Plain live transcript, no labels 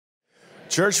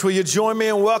Church, will you join me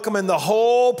in welcoming the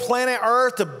whole planet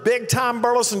Earth to big time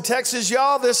Burleson, Texas,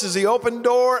 y'all? This is the Open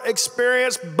Door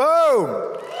Experience.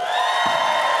 Boom!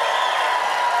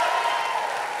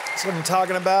 That's what I'm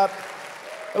talking about.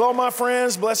 Hello, my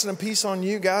friends. Blessing and peace on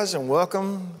you guys, and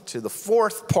welcome to the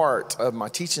fourth part of my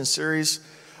teaching series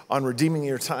on redeeming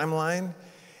your timeline.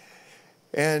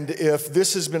 And if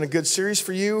this has been a good series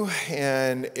for you,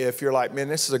 and if you're like, man,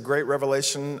 this is a great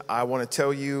revelation, I want to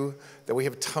tell you that we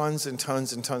have tons and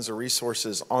tons and tons of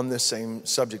resources on this same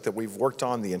subject that we've worked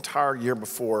on the entire year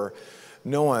before,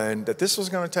 knowing that this was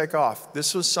going to take off.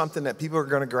 This was something that people are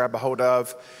going to grab a hold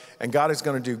of, and God is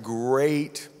going to do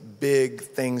great, big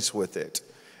things with it.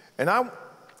 And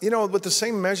with the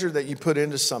same measure that you put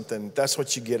into something, that's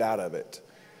what you get out of it.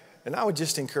 And I would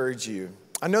just encourage you.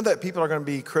 I know that people are going to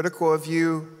be critical of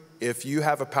you if you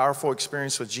have a powerful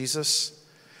experience with Jesus.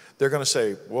 They're going to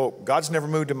say, well, God's never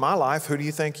moved in my life. Who do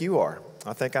you think you are?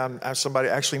 I think I'm somebody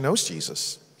who actually knows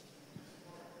Jesus.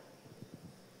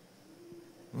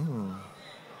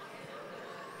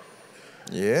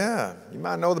 Yeah, you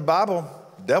might know the Bible.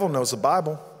 The devil knows the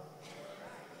Bible.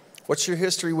 What's your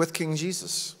history with King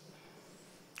Jesus?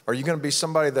 Are you going to be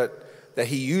somebody that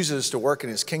he uses to work in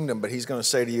his kingdom, but he's going to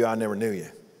say to you, I never knew you?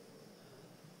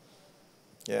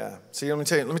 Yeah. See, let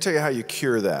me tell you how you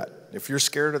cure that. If you're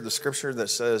scared of the scripture that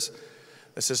says,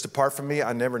 depart from me,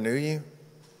 I never knew you,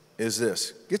 is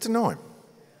this: get to know him.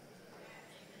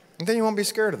 And then you won't be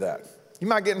scared of that. You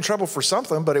might get in trouble for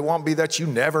something, but it won't be that you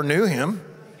never knew him.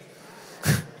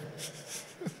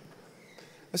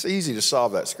 It's easy to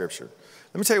solve that scripture.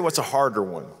 Let me tell you what's a harder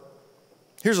one.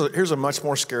 Here's a much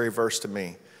more scary verse to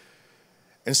me.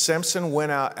 And Samson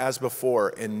went out as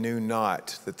before and knew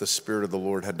not that the Spirit of the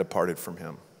Lord had departed from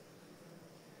him.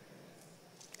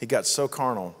 He got so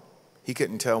carnal, he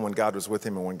couldn't tell when God was with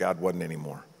him and when God wasn't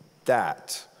anymore.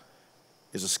 That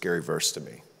is a scary verse to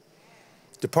me.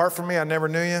 Depart from me, I never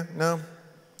knew you.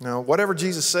 No. Whatever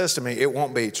Jesus says to me, it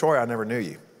won't be, Troy, I never knew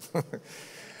you.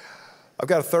 I've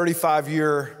got a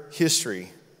 35-year history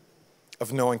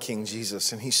of knowing King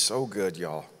Jesus, and he's so good,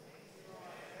 y'all.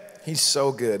 He's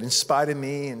so good. In spite of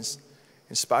me, and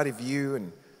in spite of you,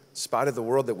 and in spite of the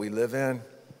world that we live in,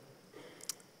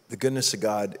 the goodness of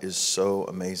God is so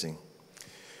amazing.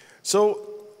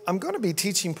 So I'm going to be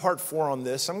teaching part 4 on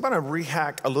this. I'm going to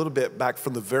rehack a little bit back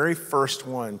from the very first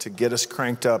one to get us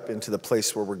cranked up into the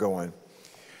place where we're going.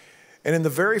 And in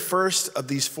the very first of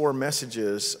these 4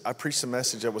 messages, I preached a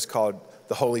message that was called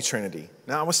the Holy Trinity.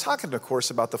 Now, I was talking, of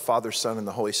course, about the Father, Son, and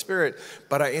the Holy Spirit,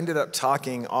 but I ended up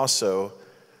talking also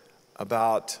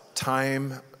about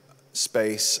time,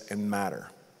 space, and matter.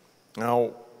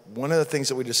 Now, one of the things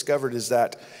that we discovered is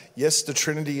that, yes, the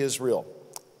Trinity is real.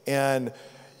 And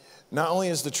not only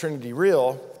is the Trinity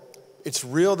real, it's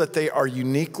real that they are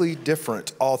uniquely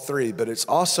different, all three, but it's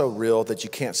also real that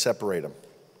you can't separate them.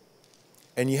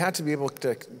 And you have to be able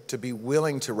to be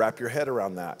willing to wrap your head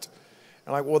around that.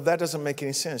 And like, well, that doesn't make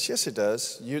any sense. Yes, it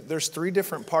does. There's 3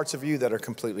 different parts of you that are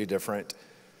completely different,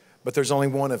 but there's only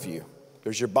one of you.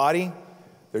 There's your body,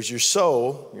 there's your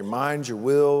soul, your mind, your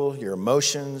will, your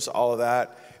emotions, all of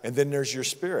that. And then there's your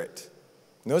spirit.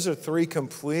 And those are 3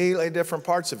 completely different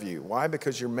parts of you. Why?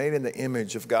 Because you're made in the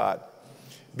image of God.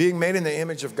 Being made in the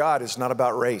image of God is not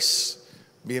about race.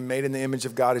 Being made in the image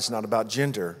of God is not about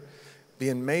gender.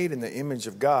 Being made in the image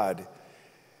of God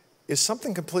is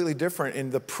something completely different.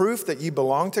 And the proof that you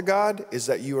belong to God is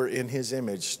that you are in his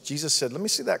image. Jesus said, let me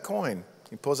see that coin.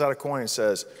 He pulls out a coin and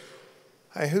says,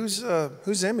 hey,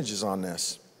 whose image is on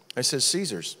this? I says,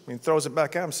 Caesar's. He throws it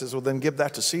back at him and says, well, then give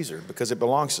that to Caesar because it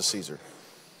belongs to Caesar.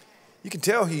 You can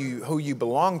tell who you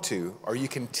belong to, or you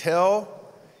can tell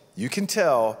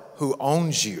who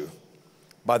owns you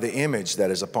by the image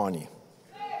that is upon you.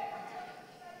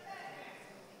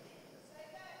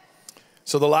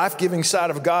 So the life-giving side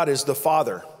of God is the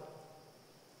Father.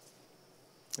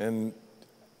 And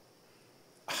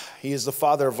he is the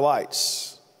Father of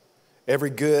lights. Every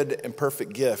good and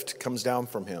perfect gift comes down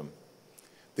from him.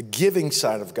 The giving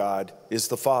side of God is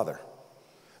the Father.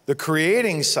 The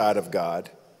creating side of God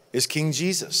is King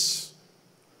Jesus.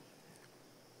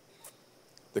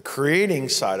 The creating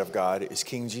side of God is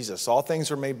King Jesus. All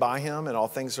things are made by him, and all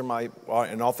things are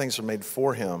made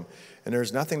for him. And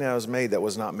there's nothing that was made that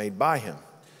was not made by him.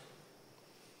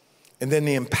 And then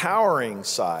the empowering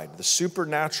side, the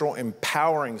supernatural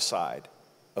empowering side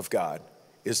of God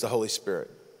is the Holy Spirit.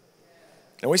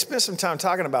 And we spent some time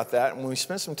talking about that, and we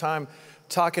spent some time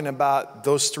talking about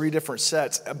those 3 different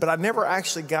sets, but I never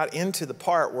actually got into the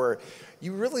part where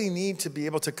you really need to be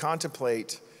able to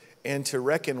contemplate and to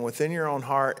reckon within your own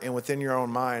heart and within your own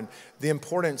mind the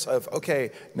importance of, okay,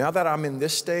 now that I'm in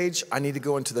this stage, I need to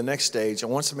go into the next stage.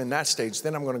 And once I'm in that stage,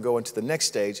 then I'm going to go into the next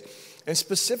stage. And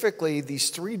specifically,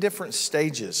 these 3 different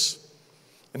stages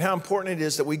and how important it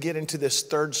is that we get into this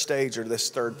third stage or this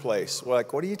third place. We're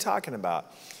like, what are you talking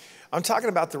about? I'm talking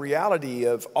about the reality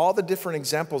of all the different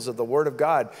examples of the Word of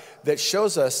God that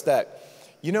shows us that,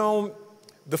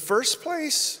 the first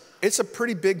place, it's a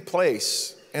pretty big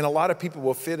place. And a lot of people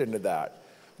will fit into that.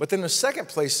 But then the second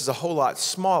place is a whole lot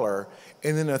smaller.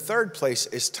 And then the third place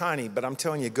is tiny. But I'm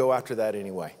telling you, go after that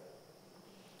anyway.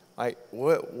 Like,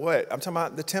 what? I'm talking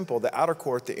about the temple, the outer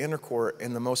court, the inner court,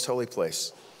 and the most holy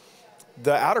place.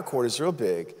 The outer court is real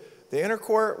big. The inner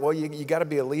court, well, you got to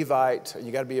be a Levite.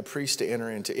 You got to be a priest to enter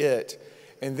into it.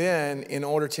 And then in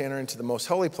order to enter into the most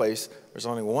holy place, there's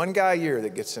only one guy a year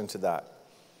that gets into that.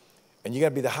 And you got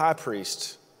to be the high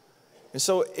priest. And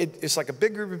so it's like a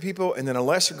big group of people and then a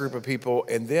lesser group of people,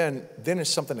 and then it's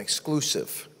something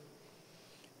exclusive.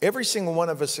 Every single one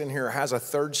of us in here has a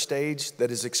third stage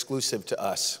that is exclusive to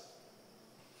us.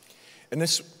 And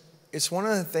it's one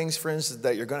of the things, friends,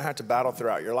 that you're going to have to battle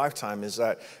throughout your lifetime is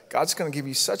that God's going to give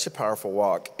you such a powerful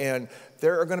walk. And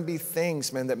there are going to be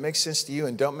things, man, that make sense to you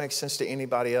and don't make sense to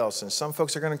anybody else. And some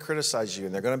folks are going to criticize you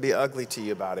and they're going to be ugly to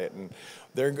you about it. And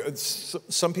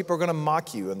some people are going to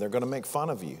mock you and they're going to make fun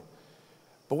of you.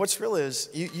 But what's real is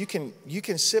you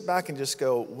can sit back and just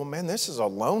go, well, man, this is a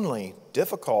lonely,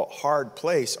 difficult, hard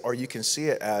place. Or you can see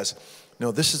it as,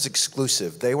 no, this is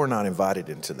exclusive. They were not invited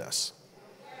into this.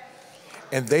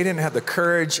 And they didn't have the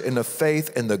courage and the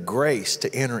faith and the grace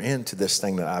to enter into this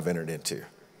thing that I've entered into.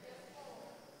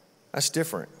 That's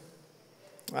different.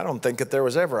 I don't think that there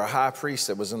was ever a high priest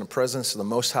that was in the presence of the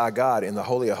Most High God in the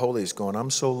Holy of Holies going, I'm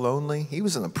so lonely. He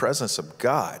was in the presence of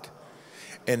God.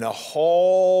 And the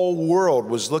whole world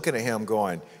was looking at him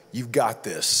going, you've got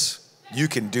this. You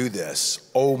can do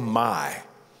this. Oh my.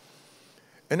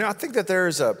 And I think that there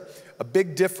is a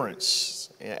big difference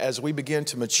as we begin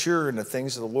to mature in the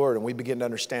things of the Lord and we begin to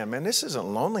understand, man, this isn't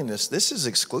loneliness. This is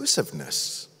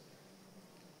exclusiveness.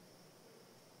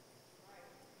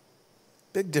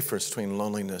 Big difference between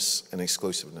loneliness and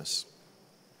exclusiveness.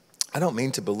 I don't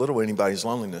mean to belittle anybody's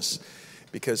loneliness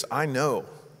because I know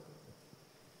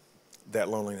that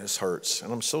loneliness hurts,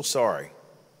 and I'm so sorry.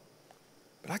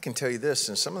 But I can tell you this,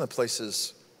 in some of the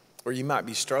places where you might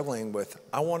be struggling with,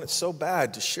 I want it so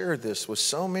bad to share this with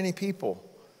so many people.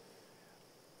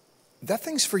 That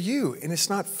thing's for you, and it's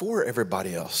not for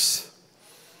everybody else.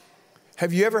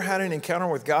 Have you ever had an encounter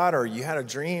with God, or you had a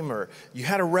dream, or you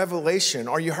had a revelation,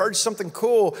 or you heard something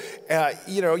cool,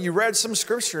 you read some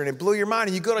scripture and it blew your mind,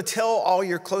 and you go to tell all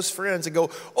your close friends and go,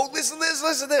 oh, listen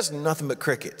to this, nothing but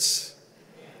crickets.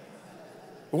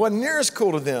 It wasn't near as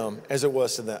cool to them as it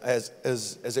was to them, as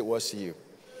it was to you.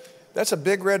 That's a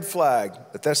big red flag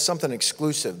that's something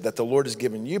exclusive, that the Lord has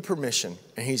given you permission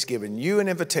and he's given you an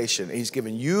invitation. And he's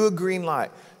given you a green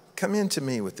light. Come into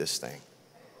me with this thing.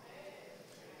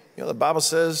 The Bible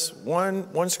says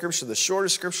one scripture, the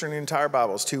shortest scripture in the entire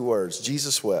Bible is 2 words,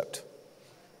 Jesus wept.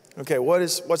 Okay,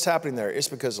 what's happening there? It's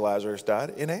because Lazarus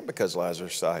died. It ain't because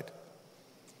Lazarus died.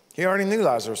 He already knew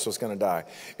Lazarus was going to die.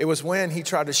 It was when he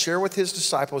tried to share with his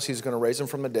disciples he was going to raise him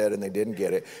from the dead, and they didn't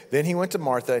get it. Then he went to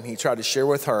Martha, and he tried to share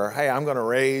with her, hey, I'm going to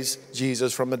raise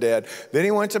Jesus from the dead. Then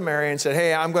he went to Mary and said,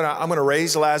 hey, I'm going to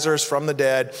raise Lazarus from the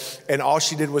dead. And all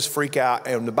she did was freak out.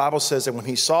 And the Bible says that when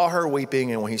he saw her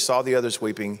weeping and when he saw the others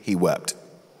weeping, he wept.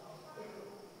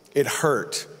 It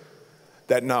hurt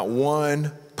that not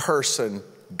one person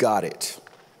got it.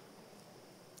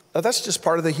 Now, that's just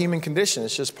part of the human condition.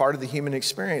 It's just part of the human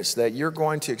experience that you're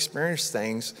going to experience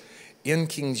things in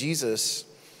King Jesus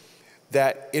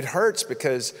that it hurts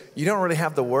because you don't really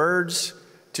have the words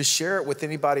to share it with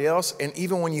anybody else. And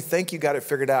even when you think you got it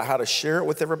figured out how to share it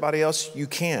with everybody else, you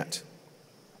can't.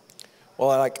 Well,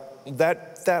 like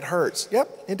that hurts. Yep,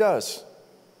 it does.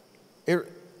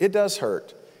 It does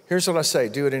hurt. Here's what I say.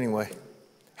 Do it anyway.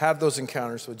 Have those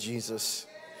encounters with Jesus.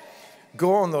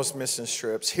 Go on those mission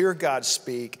trips, hear God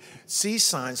speak, see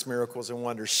signs, miracles, and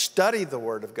wonders, study the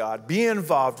Word of God, be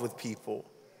involved with people.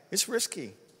 It's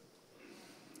risky.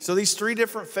 So these 3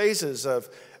 different phases of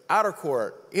outer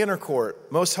court, inner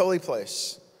court, most holy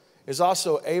place is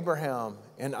also Abraham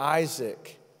and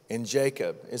Isaac and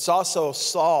Jacob. It's also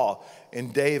Saul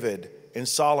and David and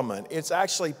Solomon. It's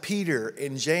actually Peter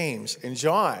and James and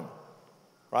John,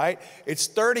 right? It's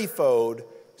 30-fold,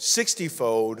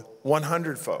 60-fold,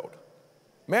 100-fold.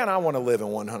 Man, I want to live in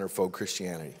 100-fold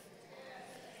Christianity.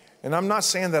 And I'm not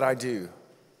saying that I do.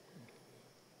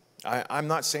 I'm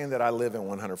not saying that I live in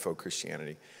 100-fold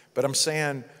Christianity. But I'm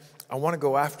saying I want to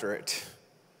go after it.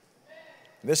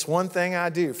 This one thing I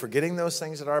do, forgetting those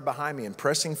things that are behind me and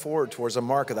pressing forward towards the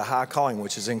mark of the high calling,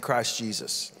 which is in Christ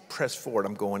Jesus. Press forward.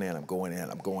 I'm going in. I'm going in.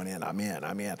 I'm going in. I'm in.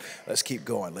 I'm in. Let's keep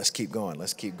going. Let's keep going.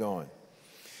 Let's keep going.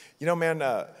 You know, man,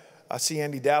 I see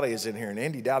Andy Daly is in here, and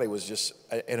Andy Daly was just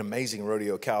an amazing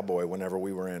rodeo cowboy whenever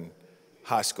we were in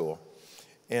high school.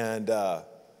 And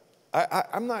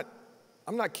I'm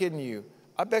not kidding you.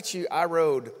 I bet you I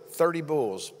rode 30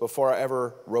 bulls before I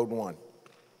ever rode one.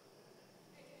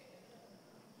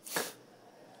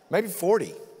 Maybe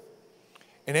 40.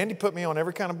 And Andy put me on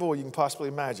every kind of bull you can possibly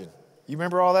imagine. You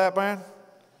remember all that, man?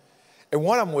 And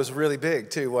one of them was really big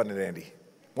too, wasn't it, Andy?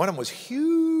 One of them was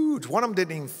huge. One of them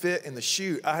didn't even fit in the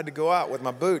chute. I had to go out with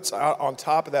my boots out on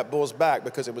top of that bull's back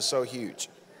because it was so huge.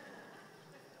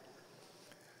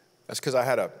 That's because I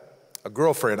had a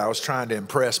girlfriend I was trying to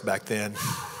impress back then.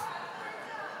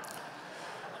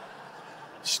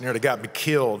 She nearly got me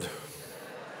killed.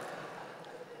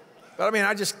 But I mean,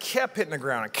 I just kept hitting the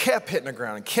ground and kept hitting the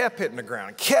ground and kept hitting the ground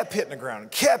and kept hitting the ground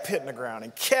and kept hitting the ground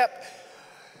and kept,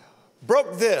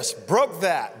 broke this, broke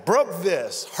that, broke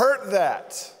this, hurt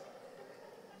that.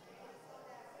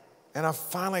 And I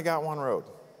finally got one rode.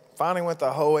 Finally went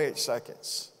the whole 8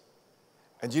 seconds.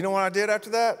 And do you know what I did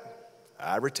after that?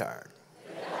 I retired.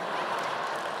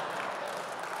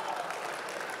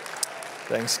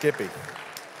 Thanks, Skippy.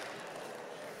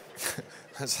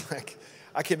 It's like,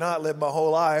 I cannot live my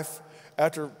whole life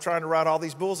after trying to ride all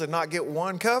these bulls and not get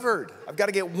one covered. I've got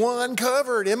to get one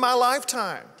covered in my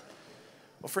lifetime.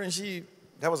 Well, friends,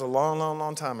 that was a long, long,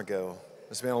 long time ago.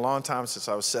 It's been a long time since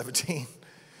I was 17.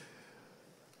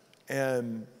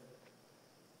 And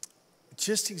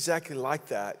just exactly like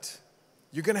that,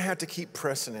 you're going to have to keep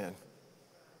pressing in.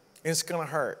 And it's going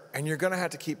to hurt. And you're going to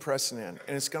have to keep pressing in.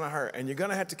 And it's going to hurt. And you're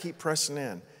going to have to keep pressing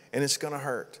in. And it's going to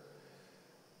hurt.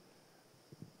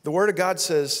 The Word of God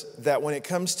says that when it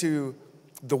comes to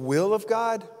the will of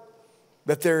God,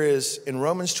 that there is, in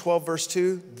Romans 12, verse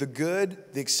 2, the good,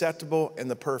 the acceptable, and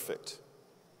the perfect.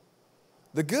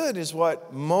 The good is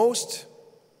what most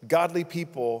godly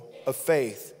people of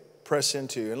faith press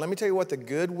into. And let me tell you what the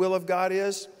good will of God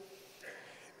is.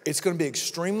 It's going to be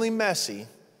extremely messy,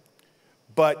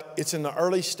 but it's in the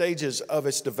early stages of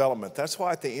its development. That's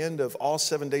why at the end of all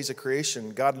 7 days of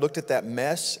creation, God looked at that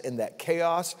mess and that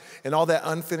chaos and all that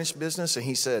unfinished business, and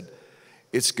he said,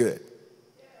 it's good.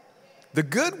 The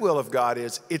good will of God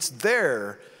is it's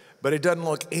there, but it doesn't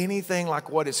look anything like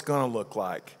what it's going to look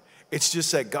like. It's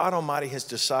just that God Almighty has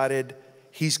decided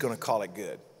he's going to call it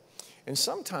good. And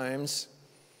sometimes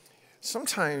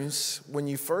when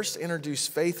you first introduce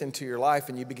faith into your life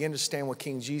and you begin to stand with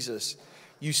King Jesus,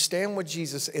 you stand with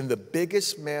Jesus in the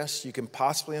biggest mess you can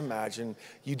possibly imagine.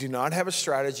 You do not have a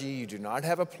strategy. You do not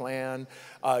have a plan.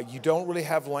 You don't really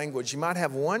have language. You might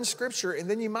have one scripture, and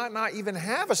then you might not even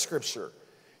have a scripture.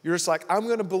 You're just like, I'm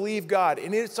going to believe God,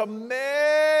 and it's a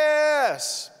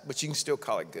mess, but you can still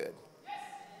call it good.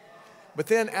 But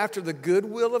then after the good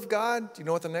will of God, do you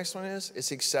know what the next one is? It's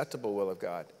the acceptable will of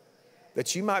God.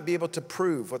 That you might be able to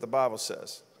prove what the Bible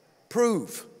says.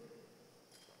 Prove.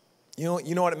 You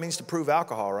know what it means to prove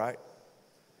alcohol, right?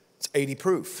 It's 80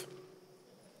 proof.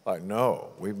 Like, no,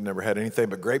 we've never had anything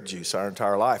but grape juice our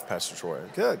entire life, Pastor Troy.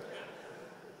 Good.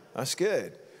 That's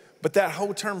good. But that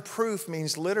whole term proof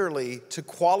means literally to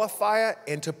qualify it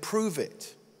and to prove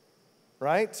it,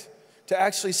 right? To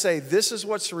actually say this is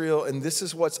what's real and this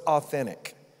is what's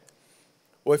authentic.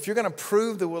 Well, if you're going to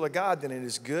prove the will of God, then it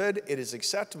is good, it is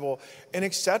acceptable. And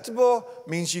acceptable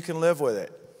means you can live with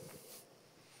it.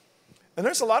 And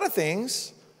there's a lot of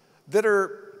things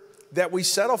that we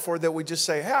settle for that we just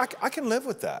say, hey, I can live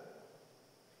with that.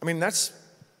 I mean, that's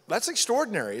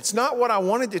extraordinary. It's not what I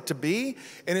wanted it to be,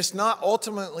 and it's not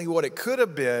ultimately what it could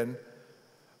have been,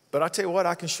 but I tell you what,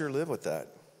 I can sure live with that.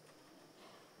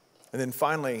 And then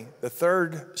finally, the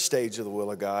third stage of the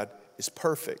will of God is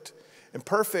perfect. And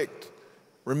perfect,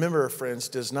 remember, friends,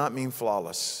 does not mean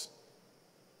flawless.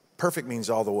 Perfect means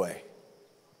all the way.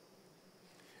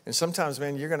 And sometimes,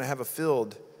 man, you're going to have a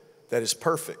field that is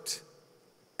perfect,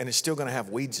 and it's still going to have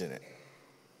weeds in it.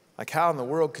 Like, how in the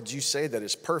world could you say that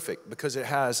it's perfect? Because it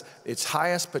has its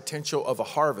highest potential of a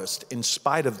harvest in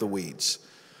spite of the weeds.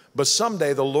 But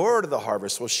someday the Lord of the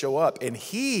harvest will show up, and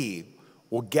he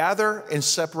will gather and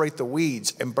separate the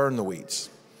weeds and burn the weeds.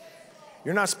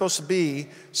 You're not supposed to be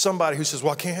somebody who says,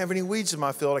 well, I can't have any weeds in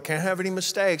my field. I can't have any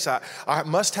mistakes. I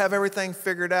must have everything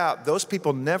figured out. Those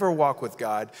people never walk with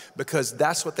God because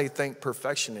that's what they think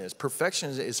perfection is.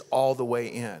 Perfection is all the way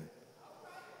in.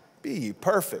 Be ye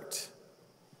perfect.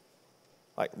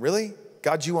 Like, really?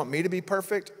 God, you want me to be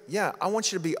perfect? Yeah, I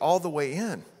want you to be all the way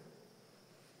in.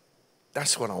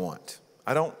 That's what I want.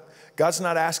 God's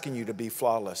not asking you to be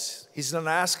flawless. He's not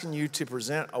asking you to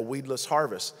present a weedless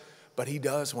harvest, but he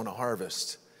does want a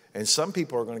harvest. And some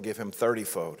people are going to give him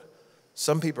 30-fold.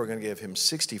 Some people are going to give him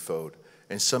 60-fold.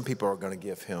 And some people are going to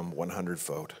give him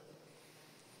 100-fold.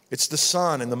 It's the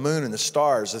sun and the moon and the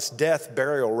stars. It's death,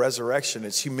 burial, resurrection.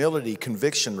 It's humility,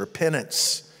 conviction,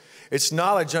 repentance. It's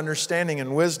knowledge, understanding,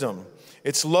 and wisdom.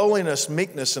 It's lowliness,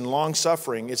 meekness, and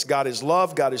long-suffering. It's God is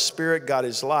love, God is spirit, God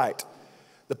is light.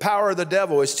 The power of the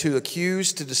devil is to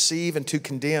accuse, to deceive, and to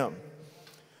condemn.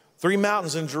 3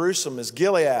 mountains in Jerusalem is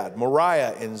Gilead,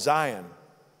 Moriah, and Zion.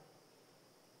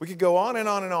 We could go on and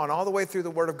on and on, all the way through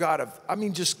the Word of God.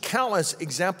 Just countless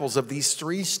examples of these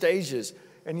 3 stages.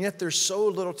 And yet there's so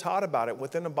little taught about it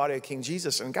within the body of King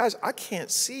Jesus. And guys, I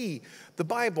can't see the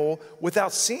Bible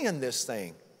without seeing this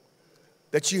thing.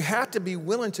 That you have to be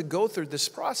willing to go through this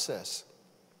process.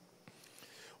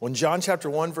 When John chapter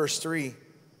 1, verse 3,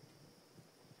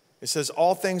 it says,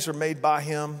 all things are made by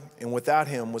him, and without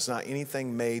him was not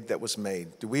anything made that was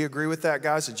made. Do we agree with that,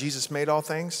 guys, that Jesus made all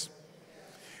things?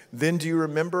 Then do you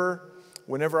remember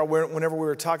whenever we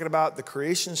were talking about the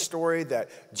creation story,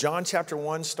 that John chapter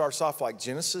 1 starts off like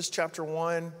Genesis chapter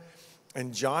 1,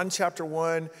 and John chapter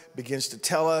 1 begins to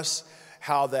tell us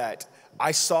how that I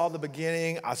saw the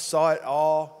beginning, I saw it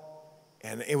all,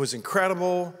 and it was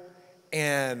incredible,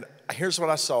 and here's what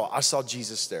I saw. I saw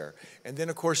Jesus there. And then,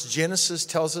 of course, Genesis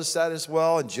tells us that as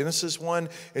well. In Genesis 1,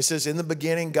 it says, in the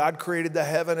beginning, God created the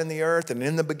heaven and the earth. And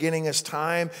in the beginning is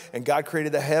time. And God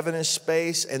created the heaven as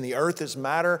space. And the earth is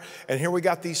matter. And here we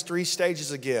got these 3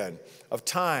 stages again of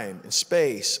time and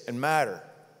space and matter.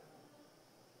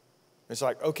 It's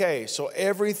like, okay, so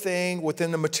everything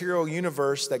within the material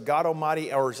universe that God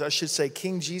Almighty, or I should say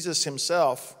King Jesus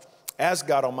himself, as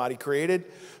God Almighty created,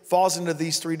 falls into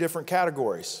these 3 different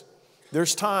categories.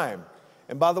 There's time.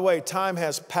 And by the way, time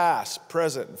has past,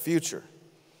 present, and future.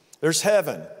 There's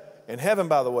heaven. And heaven,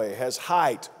 by the way, has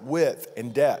height, width,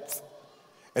 and depth.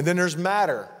 And then there's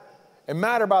matter. And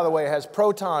matter, by the way, has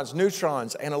protons,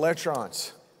 neutrons, and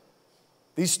electrons.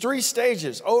 These 3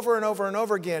 stages over and over and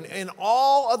over again in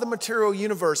all of the material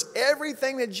universe,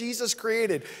 everything that Jesus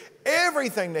created,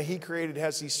 everything that he created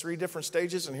has these 3 different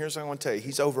stages. And here's what I want to tell you.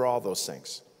 He's over all those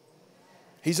things.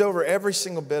 He's over every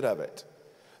single bit of it.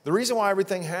 The reason why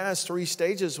everything has 3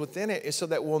 stages within it is so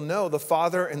that we'll know the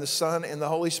Father and the Son and the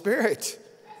Holy Spirit.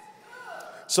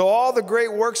 So all the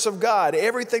great works of God,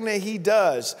 everything that he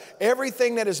does,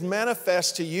 everything that is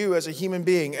manifest to you as a human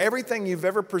being, everything you've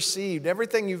ever perceived,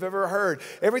 everything you've ever heard,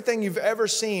 everything you've ever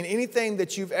seen, anything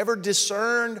that you've ever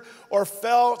discerned or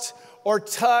felt or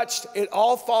touched, it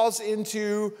all falls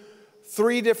into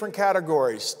 3 different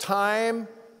categories: time,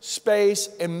 space,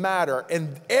 and matter.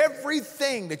 And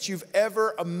everything that you've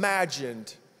ever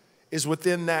imagined is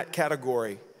within that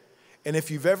category. And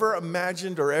if you've ever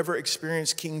imagined or ever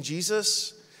experienced King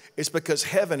Jesus, it's because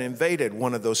heaven invaded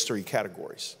one of those 3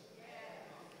 categories.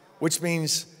 Which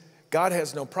means God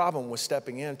has no problem with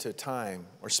stepping into time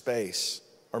or space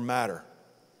or matter.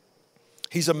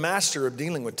 He's a master of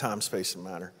dealing with time, space, and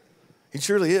matter. He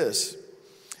truly is.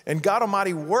 And God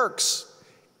Almighty works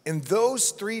in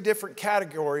those 3 different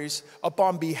categories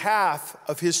upon behalf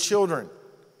of his children.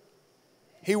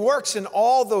 He works in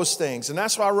all those things. And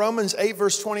that's why Romans 8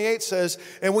 verse 28 says,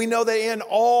 and we know that in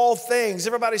all things,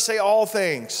 everybody say all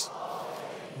things.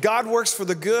 God works for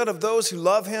the good of those who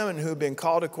love him and who have been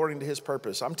called according to his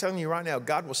purpose. I'm telling you right now,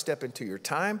 God will step into your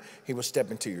time. He will step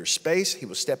into your space. He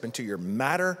will step into your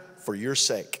matter for your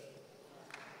sake.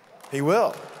 He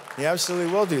will. He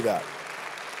absolutely will do that.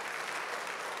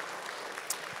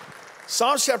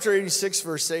 Psalms chapter 86,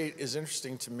 verse 8 is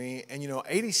interesting to me. And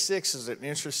 86 is an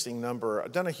interesting number.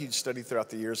 I've done a huge study throughout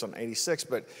the years on 86.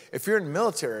 But if you're in the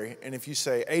military and if you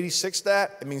say 86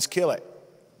 that, it means kill it.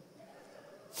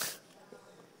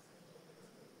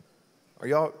 Are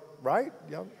y'all right?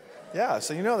 Yeah,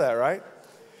 so you know that, right?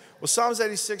 Well, Psalms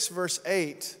 86, verse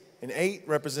 8, and 8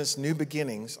 represents new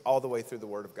beginnings all the way through the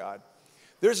Word of God.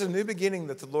 There's a new beginning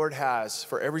that the Lord has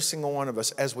for every single one of us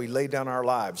as we lay down our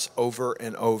lives over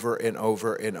and over and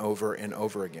over and over and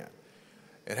over again.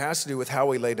 It has to do with how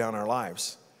we lay down our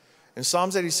lives. In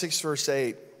Psalms 86, verse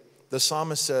 8, the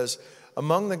psalmist says,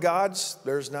 among the gods,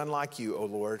 there's none like you, O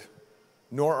Lord,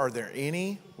 nor are there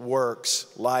any works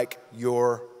like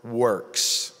your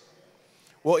works.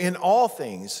 Well, in all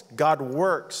things, God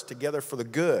works together for the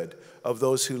good of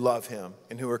those who love him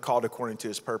and who are called according to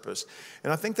his purpose.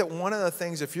 And I think that one of the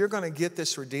things, if you're going to get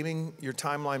this redeeming your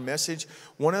timeline message,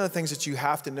 one of the things that you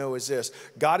have to know is this: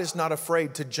 God is not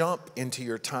afraid to jump into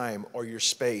your time or your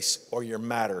space or your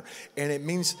matter. And it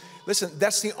means, listen,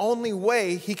 that's the only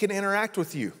way he can interact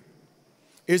with you.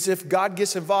 is if God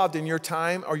gets involved in your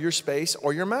time or your space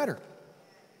or your matter.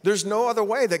 There's no other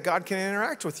way that God can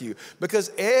interact with you,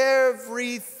 because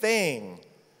everything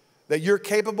that you're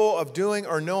capable of doing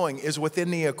or knowing is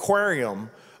within the aquarium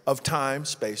of time,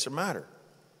 space, or matter.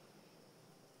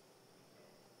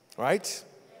 Right?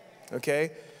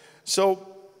 Okay? So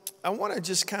I want to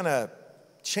just kind of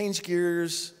change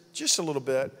gears just a little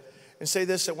bit and say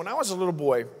this, that when I was a little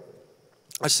boy,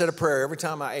 I said a prayer every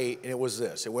time I ate, and it was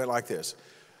this. It went like this: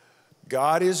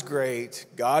 God is great,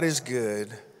 God is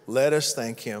good, let us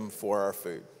thank him for our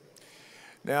food.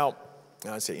 Now,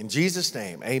 I'd say, in Jesus'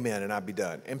 name, amen, and I'd be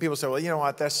done. And people say, well, you know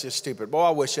what, that's just stupid. Boy, I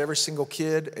wish every single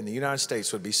kid in the United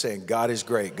States would be saying, God is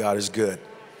great, God is good.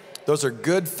 Those are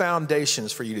good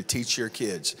foundations for you to teach your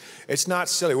kids. It's not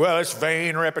silly. Well, it's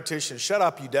vain repetition. Shut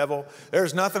up, you devil.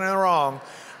 There's nothing wrong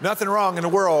in the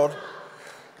world.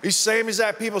 These same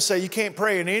exact people say you can't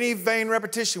pray in any vain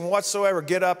repetition whatsoever.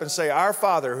 Get up and say, Our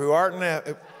Father who art in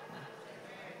heaven.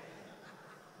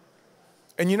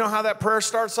 And you know how that prayer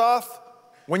starts off?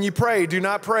 When you pray, do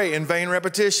not pray in vain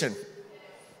repetition,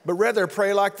 but rather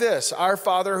pray like this: Our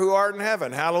Father who art in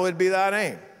heaven, hallowed be thy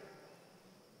name.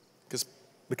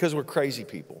 Because we're crazy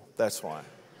people, that's why.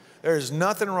 There is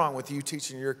nothing wrong with you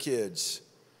teaching your kids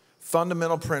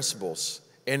fundamental principles,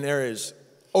 and there is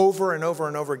over and over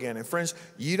and over again. And friends,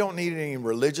 you don't need any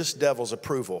religious devil's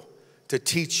approval to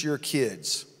teach your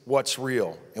kids what's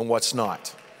real and what's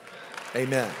not.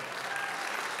 Amen.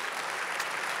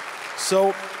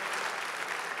 So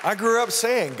I grew up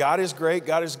saying God is great,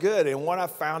 God is good. And what I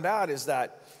found out is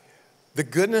that the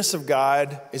goodness of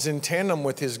God is in tandem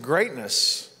with his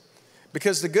greatness.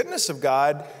 Because the goodness of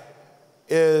God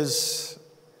is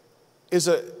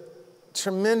a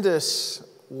tremendous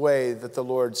way that the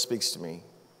Lord speaks to me.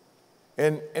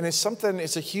 And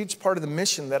it's a huge part of the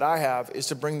mission that I have, is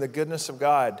to bring the goodness of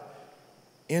God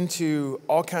into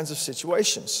all kinds of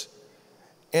situations.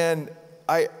 And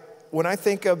when I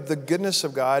think of the goodness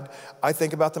of God, I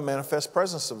think about the manifest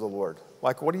presence of the Lord.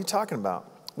 Like, what are you talking about?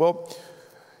 Well,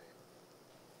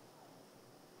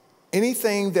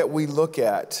 anything that we look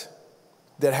at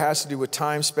that has to do with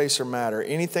time, space, or matter,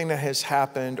 anything that has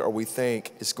happened or we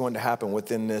think is going to happen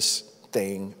within this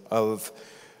thing of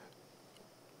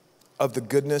the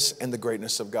goodness and the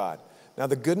greatness of God. Now,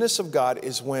 the goodness of God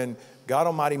is when God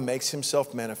Almighty makes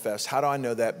himself manifest. How do I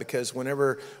know that? Because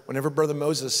whenever Brother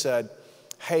Moses said,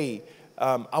 hey,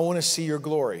 I want to see your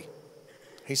glory,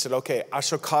 he said, okay, I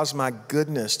shall cause my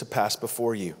goodness to pass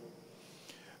before you.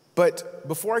 But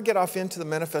before I get off into the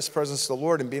manifest presence of the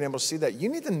Lord and being able to see that, you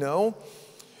need to know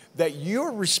that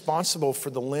you're responsible for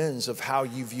the lens of how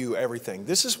you view everything.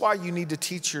 This is why you need to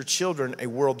teach your children a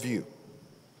worldview.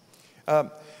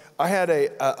 I had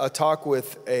a talk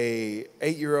with an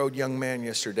 8-year-old young man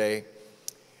yesterday,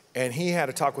 and he had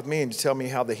a talk with me and to tell me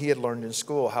how that he had learned in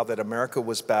school, how that America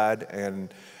was bad,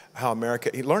 and how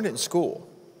he learned it in school,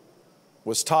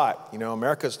 was taught,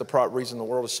 America is the reason the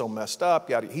world is so messed up.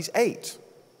 He's 8.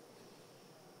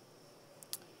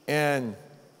 And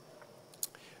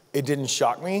it didn't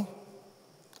shock me.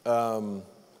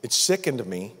 It sickened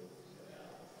me,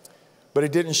 but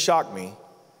it didn't shock me.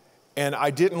 And I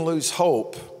didn't lose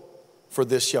hope for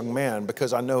this young man,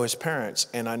 because I know his parents,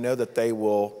 and I know that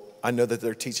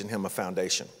they're teaching him a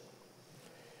foundation.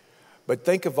 But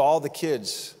think of all the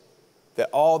kids that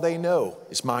all they know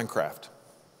is Minecraft.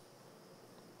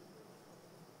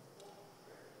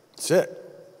 That's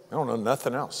it. They don't know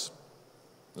nothing else.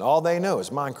 And all they know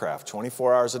is Minecraft,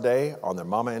 24 hours a day on their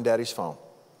mama and daddy's phone.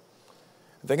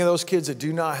 Think of those kids that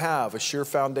do not have a sure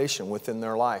foundation within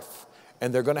their life.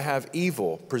 And they're going to have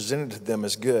evil presented to them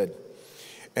as good.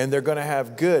 And they're going to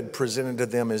have good presented to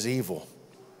them as evil.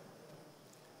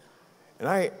 And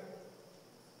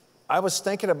I was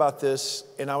thinking about this,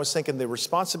 and I was thinking the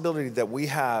responsibility that we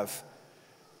have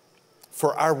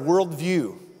for our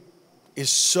worldview is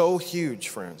so huge,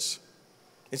 friends.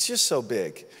 It's just so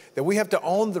big that we have to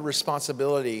own the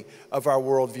responsibility of our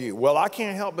worldview. Well, I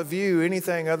can't help but view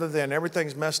anything other than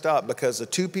everything's messed up because the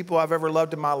 2 people I've ever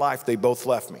loved in my life, they both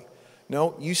left me.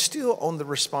 No, you still own the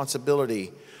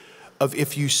responsibility of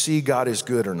if you see God is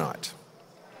good or not.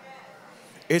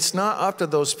 It's not up to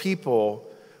those people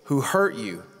who hurt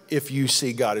you if you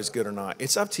see God is good or not.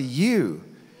 It's up to you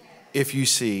if you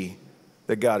see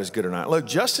that God is good or not. Look,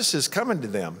 justice is coming to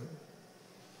them.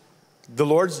 The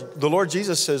Lord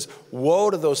Jesus says, woe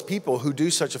to those people who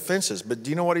do such offenses. But do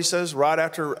you know what he says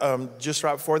just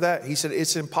right before that? He said,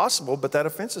 it's impossible, but that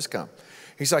offense has come.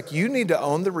 He's like, you need to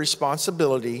own the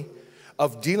responsibility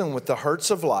of dealing with the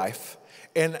hurts of life.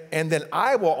 And then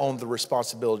I will own the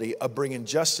responsibility of bringing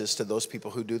justice to those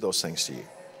people who do those things to you.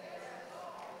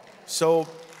 So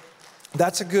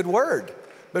That's a good word.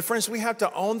 But friends, we have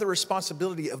to own the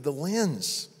responsibility of the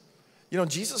lens. You know,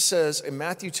 Jesus says in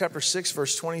Matthew chapter 6,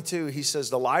 verse 22, he says,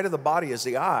 the light of the body is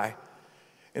the eye.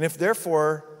 And if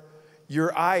therefore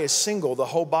your eye is single, the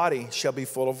whole body shall be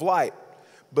full of light.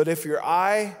 But if your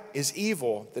eye is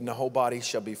evil, then the whole body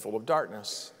shall be full of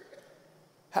darkness.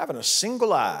 Having a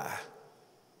single eye,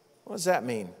 what does that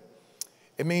mean?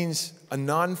 It means a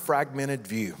non-fragmented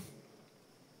view.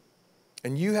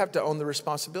 And you have to own the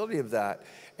responsibility of that.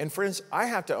 And friends, I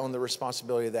have to own the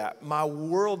responsibility of that. My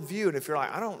worldview, and if you're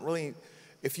like,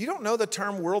 if you don't know the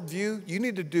term worldview, you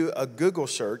need to do a Google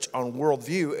search on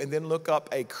worldview and then look up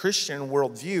a Christian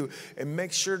worldview and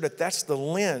make sure that that's the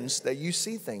lens that you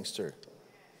see things through.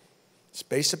 It's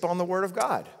based upon the Word of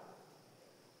God.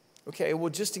 Okay,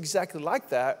 well, just exactly like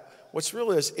that, what's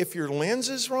real is if your lens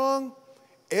is wrong,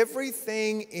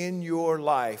 everything in your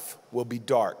life will be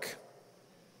dark.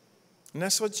 And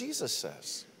that's what Jesus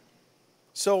says.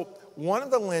 So one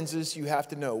of the lenses you have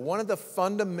to know, one of the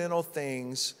fundamental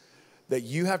things that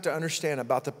you have to understand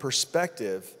about the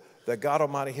perspective that God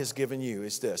Almighty has given you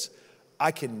is this.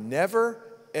 I can never,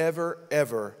 ever,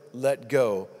 ever let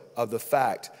go of the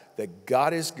fact that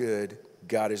God is good,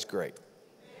 God is great.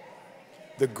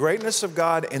 The greatness of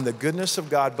God and the goodness of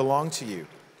God belong to you.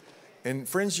 And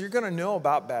friends, you're going to know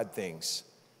about bad things.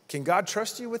 Can God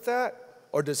trust you with that?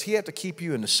 Or does he have to keep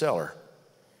you in the cellar?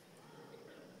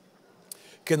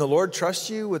 Can the Lord trust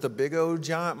you with a big old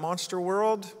giant monster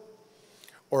world?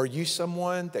 Or are you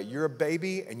someone that you're a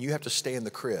baby and you have to stay in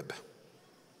the crib?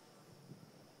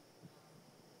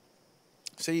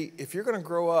 See, if you're going to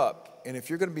grow up and if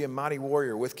you're going to be a mighty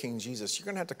warrior with King Jesus, you're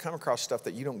going to have to come across stuff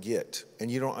that you don't get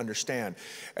and you don't understand.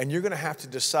 And you're going to have to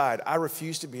decide, I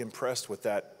refuse to be impressed with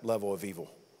that level of evil.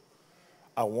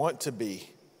 I want to be,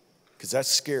 because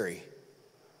that's scary.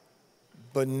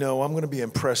 But no, I'm going to be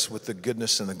impressed with the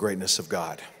goodness and the greatness of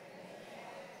God.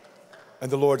 And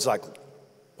the Lord's like,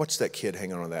 watch that kid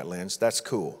hang on to that lens. That's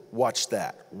cool. Watch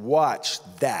that. Watch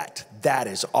that. That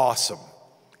is awesome.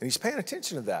 And he's paying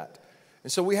attention to that.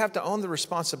 And so we have to own the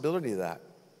responsibility of that.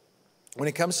 When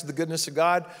it comes to the goodness of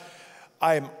God,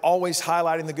 I am always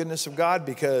highlighting the goodness of God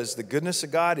because the goodness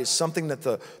of God is something that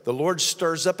the Lord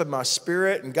stirs up in my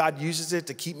spirit, and God uses it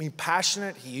to keep me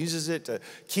passionate. He uses it to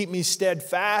keep me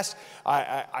steadfast.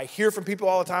 I hear from people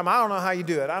all the time, I don't know how you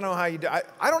do it. I don't know how you do it.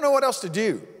 I don't know what else to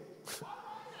do.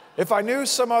 If I knew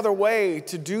some other way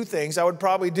to do things, I would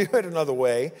probably do it another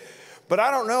way. But I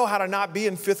don't know how to not be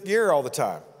in fifth gear all the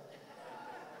time.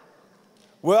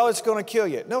 Well, it's going to kill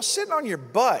you. No, sitting on your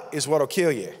butt is what will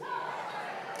kill you.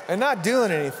 And not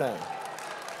doing anything.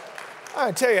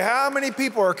 I tell you, how many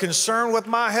people are concerned with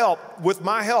my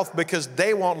health because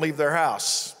they won't leave their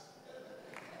house.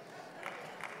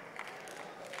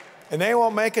 And they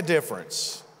won't make a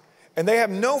difference. And they have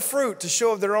no fruit to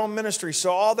show of their own ministry,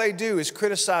 so all they do is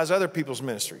criticize other people's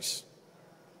ministries.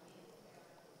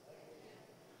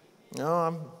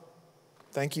 No,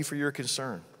 thank you for your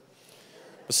concern.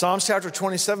 But Psalms chapter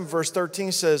 27, verse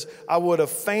 13 says, I would have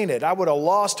fainted, I would have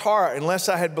lost heart unless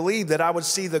I had believed that I would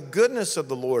see the goodness of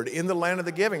the Lord in the land of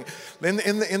the giving, in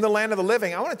the land of the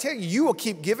living. I want to tell you, you will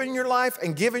keep giving your life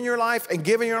and giving your life and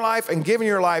giving your life and giving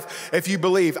your life if you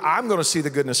believe, I'm going to see the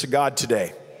goodness of God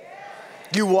today.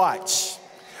 You watch.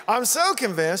 I'm so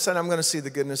convinced that I'm going to see the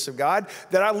goodness of God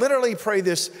that I literally pray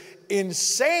this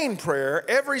insane prayer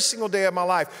every single day of my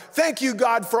life. Thank you,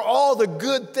 God, for all the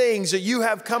good things that you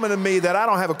have coming to me that I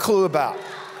don't have a clue about.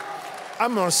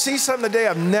 I'm going to see something today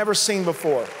I've never seen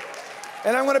before.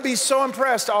 And I'm going to be so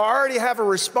impressed. I already have a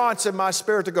response in my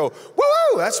spirit to go,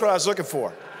 woo-hoo, that's what I was looking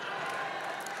for.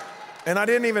 And I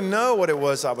didn't even know what it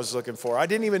was I was looking for. I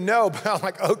didn't even know, but I'm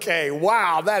like, okay,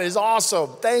 wow, that is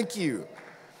awesome. Thank you.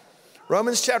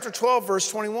 Romans chapter 12, verse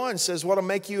 21 says, what'll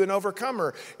make you an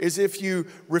overcomer is if you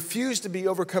refuse to be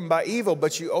overcome by evil,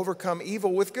 but you overcome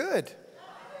evil with good.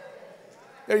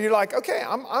 You're like, okay,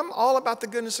 I'm all about the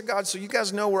goodness of God. So you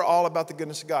guys know we're all about the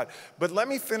goodness of God. But let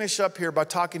me finish up here by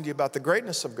talking to you about the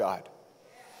greatness of God.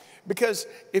 Because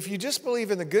if you just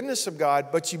believe in the goodness of God,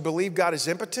 but you believe God is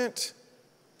impotent,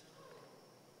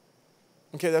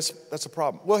 okay, that's a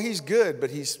problem. Well, he's good,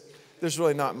 but there's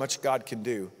really not much God can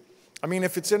do. I mean,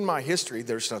 if it's in my history,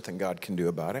 there's nothing God can do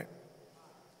about it.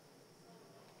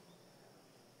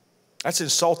 That's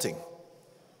insulting.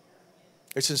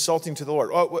 It's insulting to the Lord.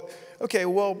 Oh, okay,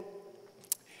 well,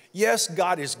 yes,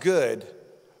 God is good,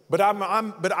 but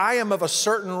I am of a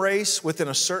certain race within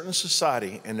a certain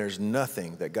society, and there's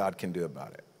nothing that God can do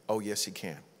about it. Oh, yes, he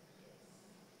can.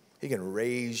 He can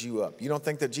raise you up. You don't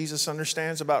think that Jesus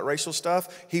understands about racial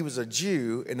stuff? He was a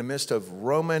Jew in the midst of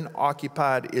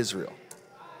Roman-occupied Israel.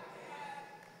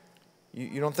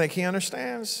 You don't think he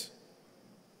understands?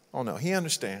 Oh, no, he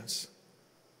understands.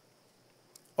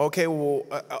 Okay, well,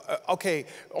 okay,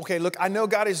 look, I know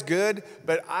God is good,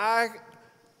 but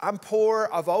I'm poor.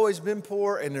 I've always been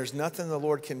poor, and there's nothing the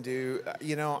Lord can do.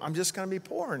 You know, I'm just going to be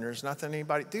poor, and there's nothing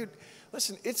anybody. Dude,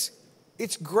 listen,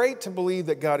 it's great to believe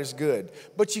that God is good,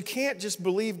 but you can't just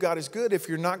believe God is good if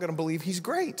you're not going to believe he's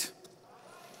great.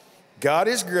 God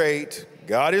is great.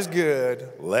 God is good.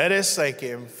 Let us thank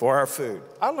him for our food.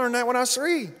 I learned that when I was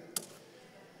 3.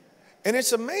 And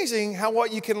it's amazing how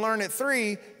what you can learn at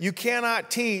 3, you cannot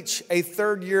teach a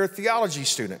third-year theology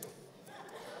student.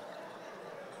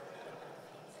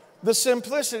 The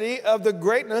simplicity of the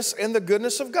greatness and the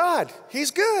goodness of God.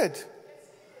 He's good.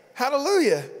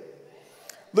 Hallelujah.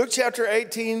 Luke chapter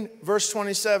 18, verse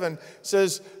 27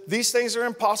 says, these things are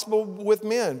impossible with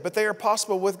men, but they are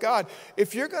possible with God.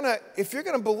 If you're gonna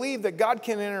believe that God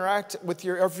can interact with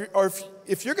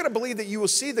if you're gonna believe that you will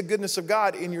see the goodness of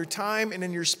God in your time and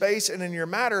in your space and in your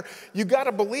matter, you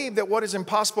gotta believe that what is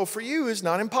impossible for you is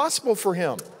not impossible for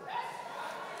him.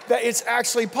 That it's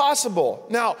actually possible.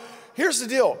 Now, here's the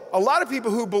deal. A lot of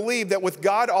people who believe that with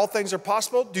God all things are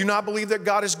possible do not believe that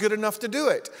God is good enough to do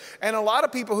it. And a lot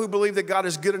of people who believe that God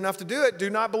is good enough to do it do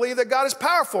not believe that God is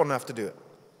powerful enough to do it.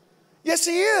 Yes,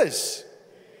 he is.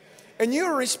 And you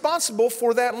are responsible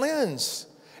for that lens.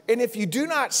 And if you do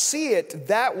not see it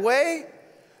that way,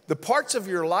 the parts of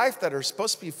your life that are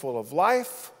supposed to be full of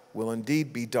life will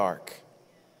indeed be dark.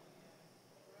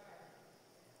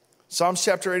 Psalms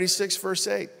chapter 86, verse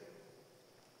 8.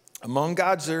 Among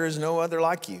gods there is no other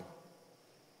like you,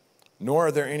 nor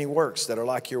are there any works that are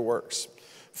like your works.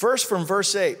 First, from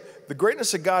verse 8, the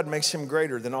greatness of God makes him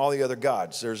greater than all the other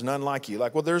gods. There's none like you.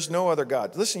 Like, well, there's no other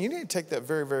God. Listen, you need to take that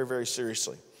very, very, very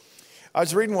seriously. I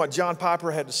was reading what John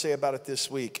Piper had to say about it this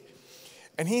week,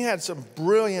 and he had some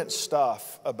brilliant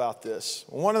stuff about this.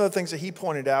 One of the things that he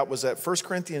pointed out was that 1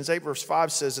 Corinthians 8 verse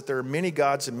 5 says that there are many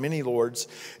gods and many lords.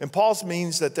 And Paul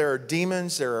means that there are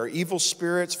demons, there are evil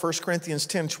spirits. 1 Corinthians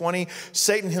 10:20,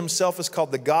 Satan himself is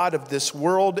called the God of this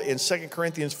world in 2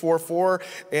 Corinthians 4:4,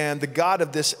 and the God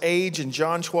of this age in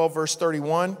John 12 verse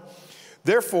 31.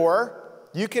 Therefore,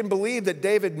 you can believe that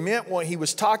David meant what he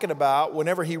was talking about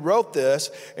whenever he wrote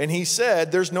this, and he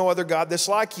said, there's no other God that's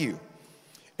like you.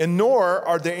 And nor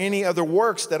are there any other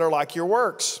works that are like your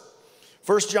works.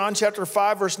 1 John chapter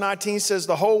 5, verse 19 says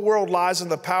the whole world lies in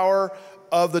the power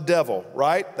of the devil,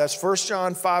 right? That's 1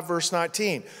 John 5, verse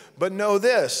 19. But know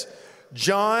this, 1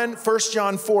 John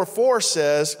 4:4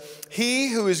 says, he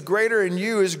who is greater in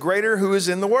you is greater who is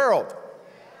in the world.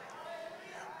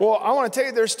 Well, I want to tell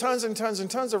you there's tons and tons and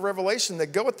tons of revelation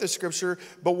that go with this scripture,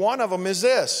 but one of them is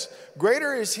this.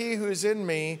 Greater is he who is in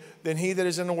me than he that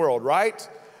is in the world, right?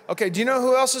 Okay, do you know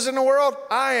who else is in the world?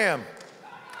 I am.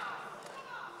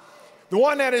 The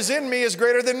one that is in me is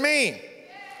greater than me.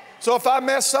 So if I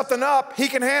mess something up, he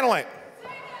can handle it.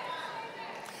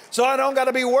 So I don't got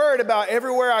to be worried about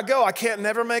everywhere I go. I can't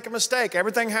never make a mistake.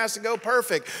 Everything has to go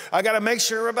perfect. I got to make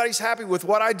sure everybody's happy with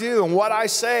what I do and what I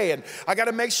say. And I got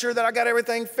to make sure that I got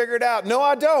everything figured out. No,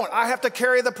 I don't. I have to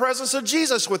carry the presence of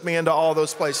Jesus with me into all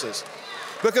those places.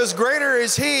 Because greater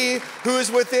is he who is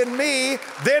within me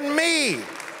than me.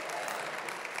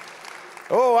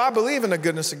 Oh, I believe in the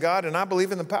goodness of God, and I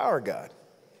believe in the power of God.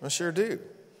 I sure do.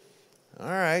 All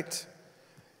right.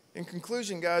 In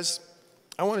conclusion, guys,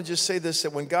 I want to just say this,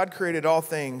 that when God created all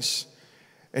things,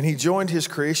 and he joined his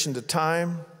creation to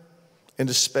time, and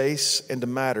to space, and to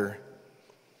matter,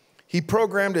 he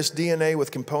programmed his DNA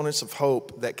with components of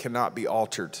hope that cannot be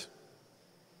altered.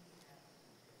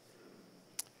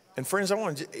 And friends, I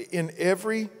want to, in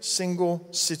every single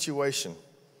situation,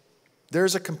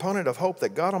 there's a component of hope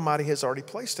that God Almighty has already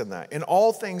placed in that, in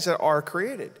all things that are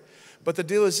created. But the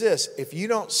deal is this, if you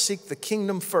don't seek the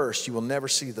kingdom first, you will never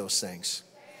see those things.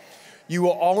 You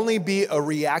will only be a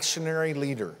reactionary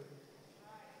leader.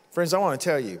 Friends, I want to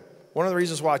tell you, one of the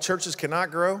reasons why churches cannot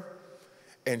grow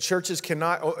and churches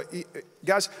cannot,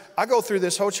 guys, I go through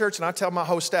this whole church and I tell my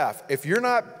whole staff, if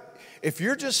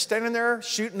you're just standing there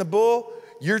shooting the bull,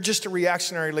 you're just a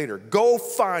reactionary leader. Go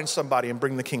find somebody and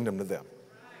bring the kingdom to them.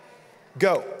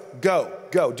 Go, go,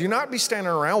 go. Do not be standing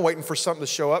around waiting for something to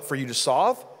show up for you to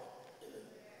solve.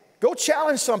 Go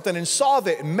challenge something and solve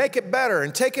it and make it better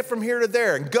and take it from here to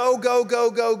there and go, go, go,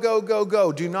 go, go, go,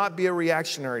 go. Do not be a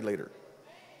reactionary leader.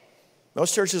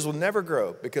 Most churches will never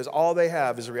grow because all they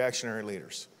have is reactionary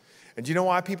leaders. And do you know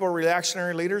why people are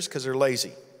reactionary leaders? Because they're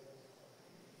lazy.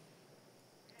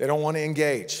 They don't want to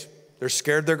engage. They're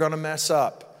scared they're going to mess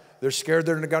up. They're scared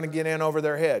they're going to get in over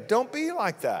their head. Don't be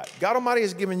like that. God Almighty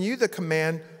has given you the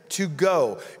command to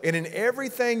go. And in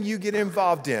everything you get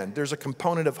involved in, there's a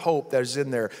component of hope that is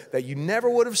in there that you never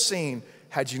would have seen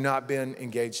had you not been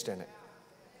engaged in it.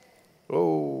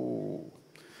 Oh.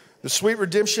 The sweet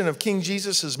redemption of King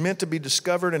Jesus is meant to be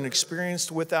discovered and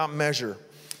experienced without measure.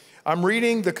 I'm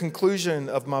reading the conclusion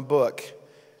of my book,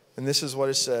 and this is what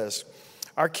it says.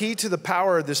 Our key to the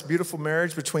power of this beautiful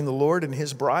marriage between the Lord and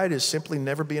his bride is simply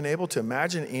never being able to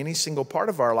imagine any single part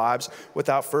of our lives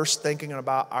without first thinking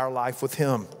about our life with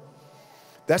him.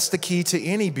 That's the key to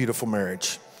any beautiful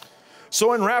marriage.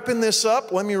 So in wrapping this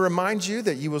up, let me remind you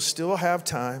that you will still have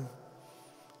time.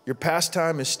 Your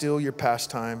pastime is still your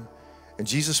pastime, and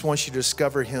Jesus wants you to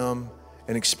discover him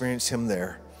and experience him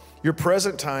there. Your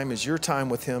present time is your time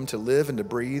with him to live and to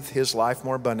breathe his life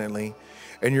more abundantly.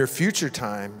 And your future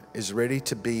time is ready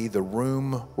to be the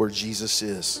room where Jesus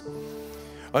is.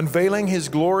 Unveiling his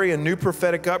glory and new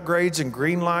prophetic upgrades and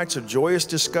green lights of joyous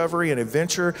discovery and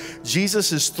adventure,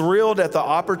 Jesus is thrilled at the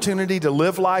opportunity to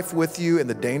live life with you in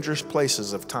the dangerous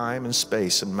places of time and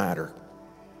space and matter.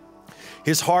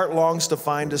 His heart longs to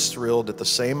find us thrilled at the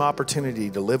same opportunity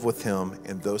to live with him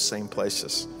in those same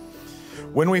places.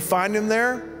 When we find him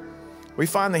there, we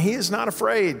find that he is not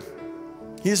afraid.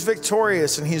 He is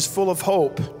victorious and he is full of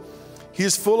hope. He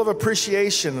is full of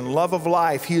appreciation and love of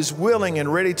life. He is willing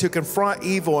and ready to confront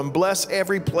evil and bless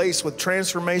every place with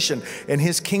transformation and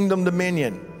his kingdom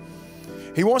dominion.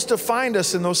 He wants to find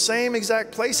us in those same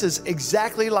exact places,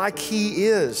 exactly like he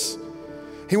is.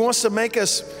 He wants to make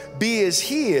us be as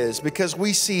he is because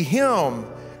we see him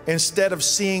instead of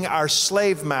seeing our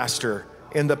slave master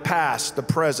in the past, the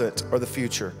present, or the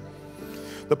future.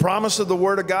 The promise of the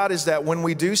Word of God is that when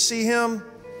we do see him,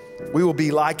 we will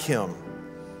be like him.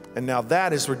 And now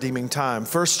that is redeeming time.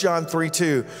 1 John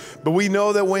 3:2. But we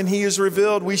know that when he is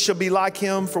revealed, we shall be like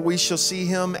him, for we shall see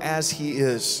him as he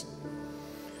is.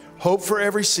 Hope for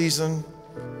every season,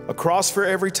 a cross for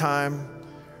every time,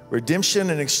 redemption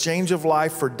and exchange of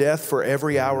life for death for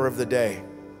every hour of the day.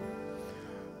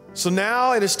 So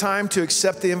now it is time to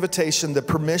accept the invitation, the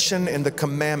permission, and the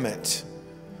commandment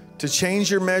to change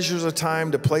your measures of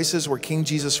time to places where King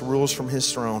Jesus rules from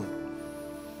his throne.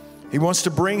 He wants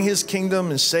to bring his kingdom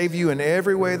and save you in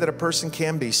every way that a person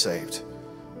can be saved.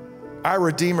 Our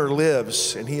Redeemer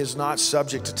lives, and he is not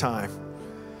subject to time.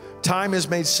 Time is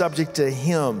made subject to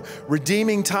him.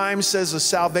 Redeeming time says the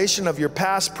salvation of your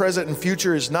past, present, and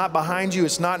future is not behind you.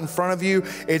 It's not in front of you.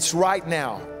 It's right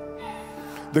now.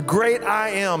 The great I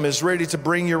am is ready to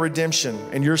bring your redemption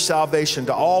and your salvation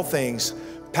to all things,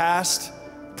 past,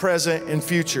 present, and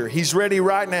future. He's ready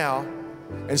right now.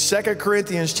 And 2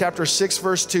 Corinthians chapter 6,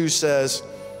 verse 2 says,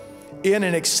 in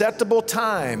an acceptable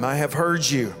time I have heard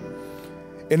you,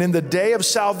 and in the day of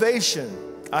salvation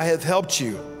I have helped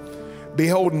you.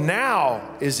 Behold, now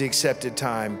is the accepted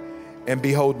time, and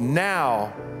behold,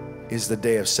 now is the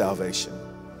day of salvation.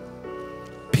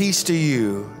 Peace to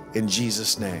you in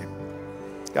Jesus' name.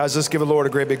 Guys, let's give the Lord a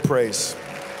great big praise.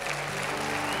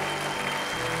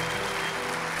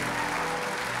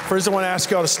 Friends, I want to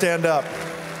ask y'all to stand up.